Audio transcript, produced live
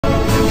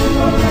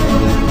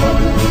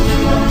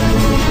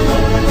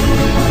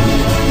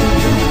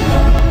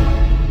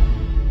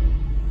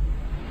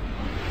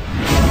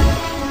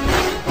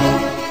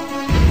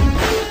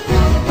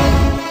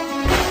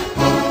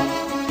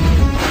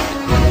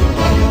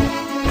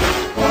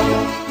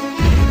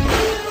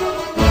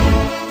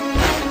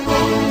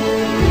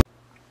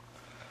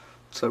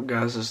What's up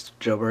guys, it's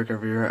Jailbreak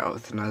over here out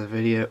with another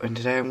video, and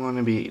today I'm going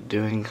to be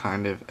doing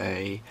kind of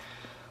a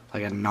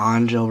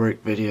non-jailbreak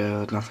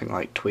video, nothing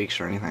like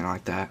tweaks or anything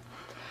like that,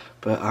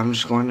 but I'm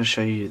just going to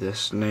show you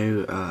this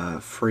new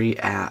free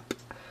app,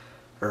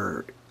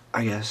 or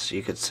I guess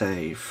you could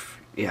say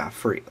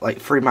free, like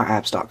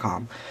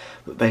freemyapps.com,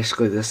 but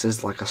basically this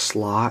is like a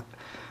slot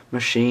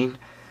machine,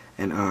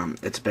 and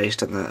it's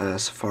based in the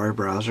Safari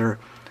browser,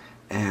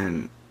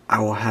 and I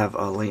will have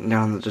a link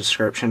down in the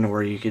description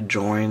where you could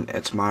join.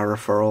 It's my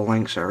referral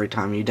link, so every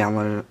time you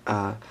download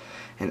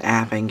an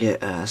app and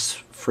get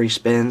free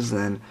spins,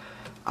 then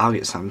I'll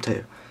get some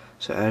too.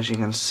 So as you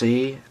can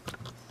see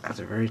at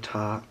the very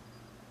top,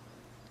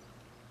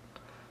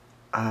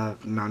 I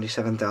have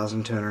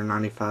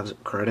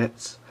 97,295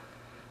 credits,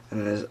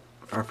 and it is,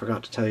 I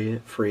forgot to tell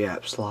you, free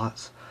app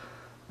slots.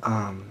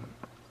 That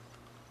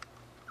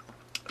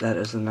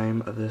is the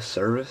name of this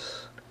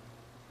service.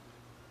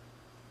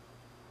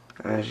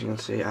 As you can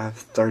see, I have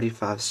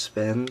 35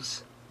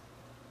 spins,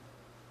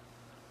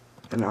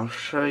 and I'll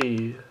show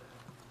you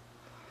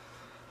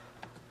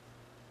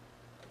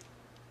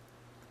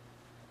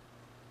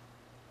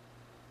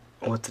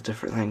what the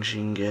different things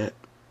you can get.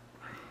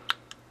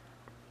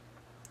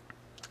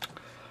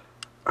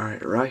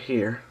 Alright, right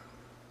here,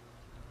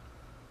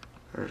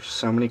 there's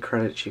so many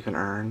credits you can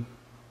earn.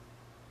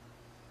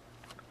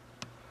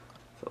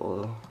 So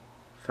we'll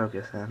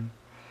focus in.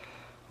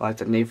 Like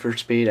the Need for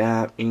Speed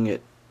app, you can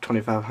get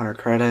 2,500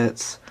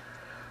 credits,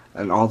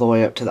 and all the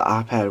way up to the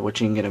iPad, which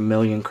you can get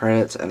 1,000,000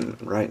 credits, and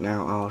right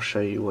now I'll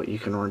show you what you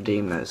can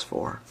redeem those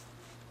for.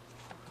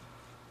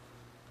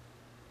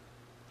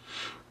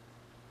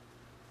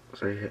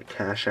 So you hit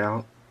cash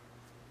out,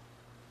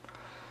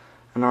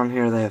 and on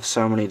here they have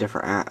so many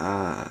different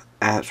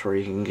apps where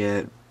you can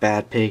get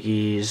Bad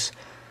Piggies,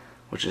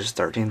 which is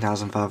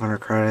 13,500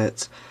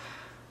 credits,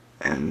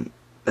 and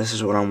this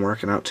is what I'm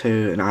working up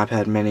to, an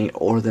iPad mini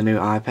or the new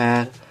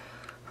iPad.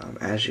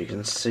 As you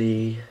can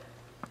see,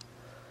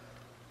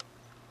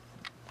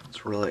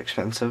 it's really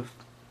expensive,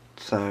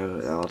 so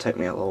that'll take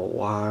me a little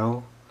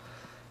while.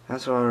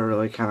 That's what I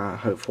really kind of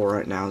hope for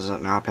right now, is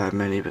an iPad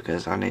mini,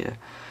 because I need a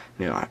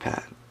new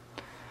iPad.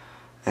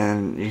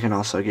 And you can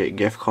also get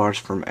gift cards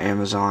from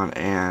Amazon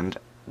and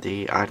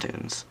the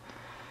iTunes.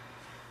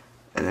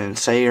 And then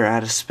say you're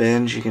out of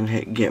spins, you can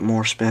hit get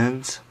more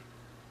spins.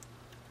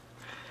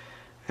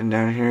 And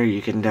down here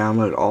you can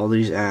download all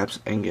these apps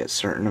and get a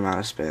certain amount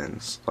of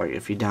spins. Like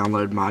if you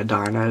download My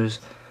Dinos,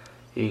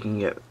 you can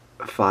get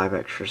 5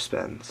 extra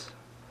spins.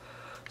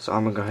 So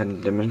I'm going to go ahead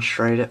and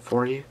demonstrate it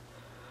for you.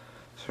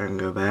 So I can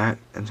go back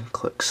and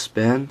click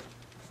spin.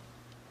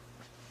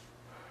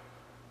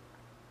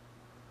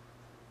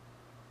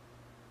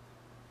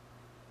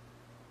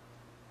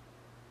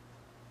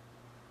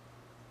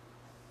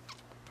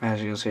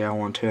 As you can see, I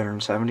won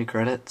 270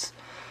 credits,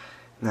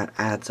 and that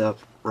adds up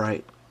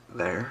right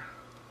there.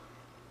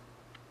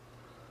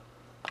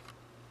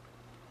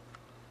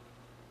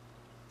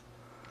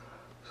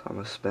 So I'm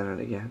going to spin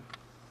it again.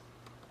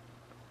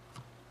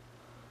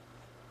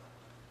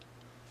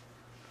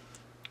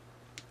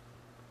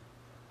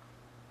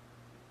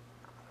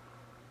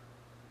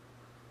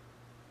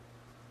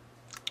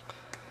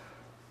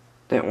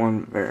 Didn't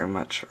win very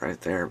much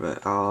right there,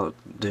 but I'll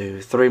do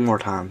 3 more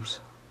times.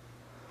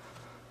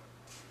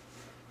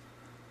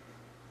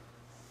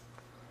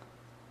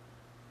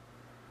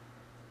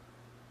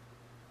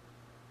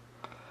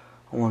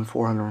 I won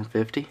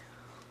 450.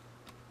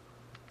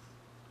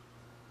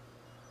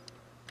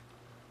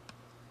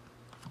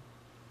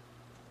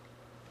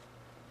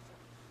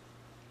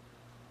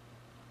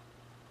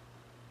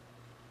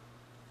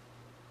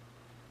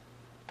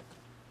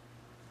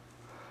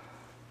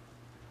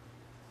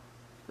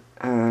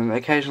 And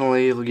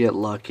occasionally you'll get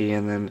lucky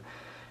and then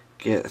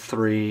get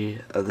 3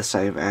 of the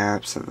same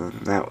apps, and then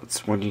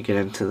that's when you get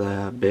into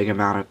the big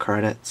amount of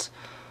credits.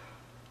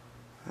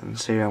 And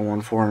see, I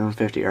won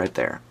 450 right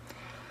there.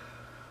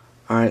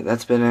 Alright,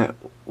 that's been it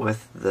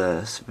with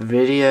this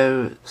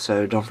video,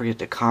 so don't forget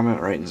to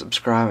comment, rate, and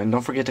subscribe, and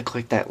don't forget to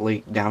click that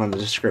link down in the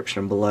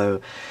description below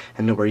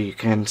and where you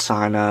can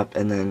sign up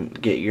and then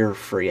get your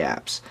free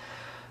apps.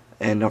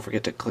 And don't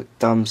forget to click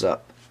thumbs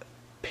up.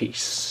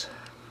 Peace.